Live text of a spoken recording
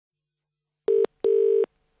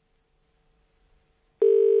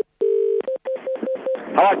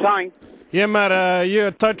Hello, Tony. Yeah, mate, you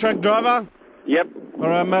a tow truck driver? Yep. All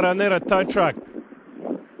right, mate, I need a tow truck.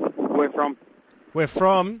 Where from? Where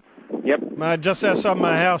from? Yep. Mate, just outside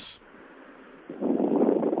my house.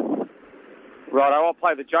 Right, I'll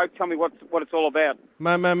play the joke. Tell me what it's all about.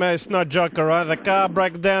 Mate, it's not a joke, all right? The car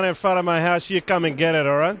broke down in front of my house. You come and get it,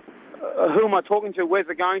 all right? Who am I talking to? Where's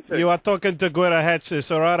it going to? You are talking to Guido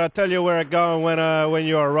Hatzis, all right? I'll tell you where it's going when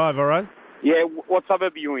you arrive, all right? Yeah, what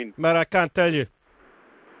suburb are you in? Mate, I can't tell you.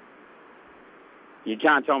 You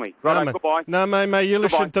can't tell me. Right, No, goodbye. No, mate, you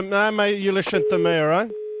listen to me. No, mate, you listen to me, all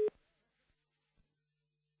right?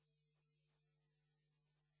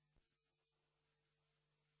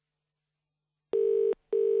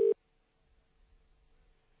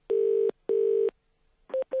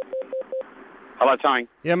 Hello, Tony.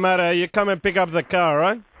 Yeah, mate, you come and pick up the car, all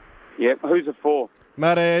right? Yep. Who's it for?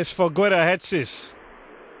 Mate, it's for Guido Hatzis.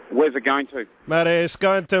 Where's it going to? Mate, it's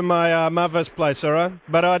going to my mother's place, all right?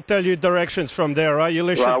 But I'll tell you directions from there, all right? You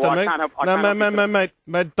listen to me.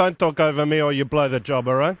 Mate, don't talk over me or you blow the job,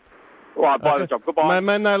 all right? All right, blow the job. Goodbye.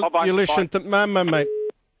 Mate, no, bye-bye. You listen to mate.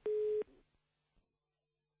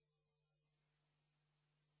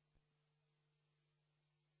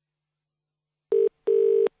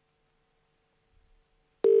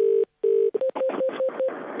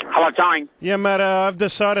 Hello, Tony. Yeah, mate, I've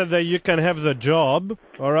decided that you can have the job,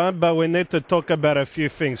 all right? But we need to talk about a few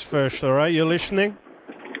things first, all right? You listening?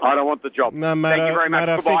 I don't want the job. No, mate, Thank you very much.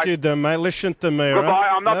 Mate, Goodbye. I think you do, mate. Listen to me, all Goodbye.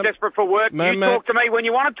 right? I'm not desperate for work. You talk to me. When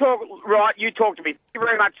you want to talk, right, you talk to me. Thank you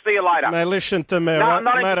very much. See you later. Mate, listen to me, all No, right? I'm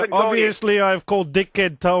not Mate, interested in calling obviously, I've called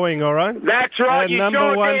Dickhead Towing, all right? That's right. You number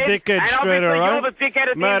sure one did. dickhead and straight, all right? You're the dickhead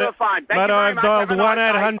at the end of the phone. Thank you very I've much. dialed Have a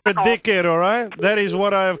nice 1-800 day. dickhead, all right? That is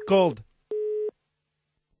what I have called.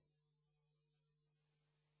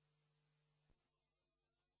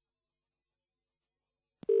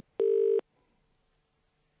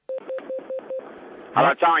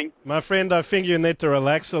 Hello, Tony. My friend, I think you need to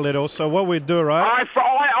relax a little. So what we do, right?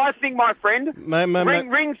 I think, my friend,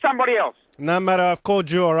 ring somebody else. No matter, I've called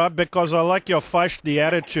you, all right, because I like your feisty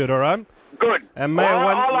attitude, all right? Good. And mate,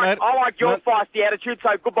 I like your feisty attitude, so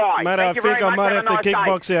goodbye. Mate, Thank I think I might have to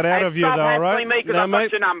kickbox it out of you, though, all right? Me I've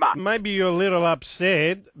got your number. Maybe you're a little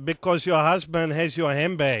upset because your husband has your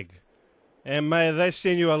handbag. And, mate, they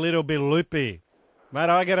send you a little bit loopy. Mate,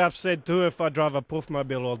 I get upset, too, if I drive a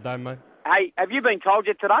poofmobile all day, mate. Hey, have you been told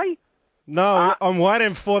yet today? No, I'm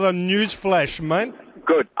waiting for the news flash, mate.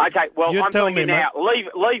 Good. Okay, well, I'm telling you now, mate.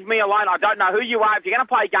 leave me alone. I don't know who you are. If you're going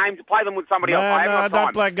to play games, play them with somebody else. I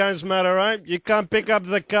don't play games, mate, all right? You can't pick up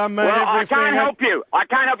the car, mate. Well, I can't help you. I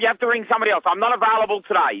can't help you. You have to ring somebody else. I'm not available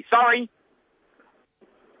today. Sorry.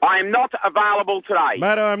 I am not available today.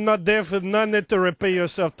 Mate, I'm not there for no need to repeat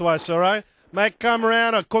yourself twice, all right? Mate, come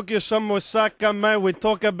around. I'll cook you some moussaka, mate. We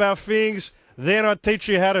talk about things. Then I'll teach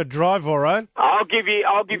you how to drive, all right? I'll give you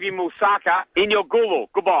moussaka in your gulu.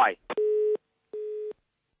 Goodbye.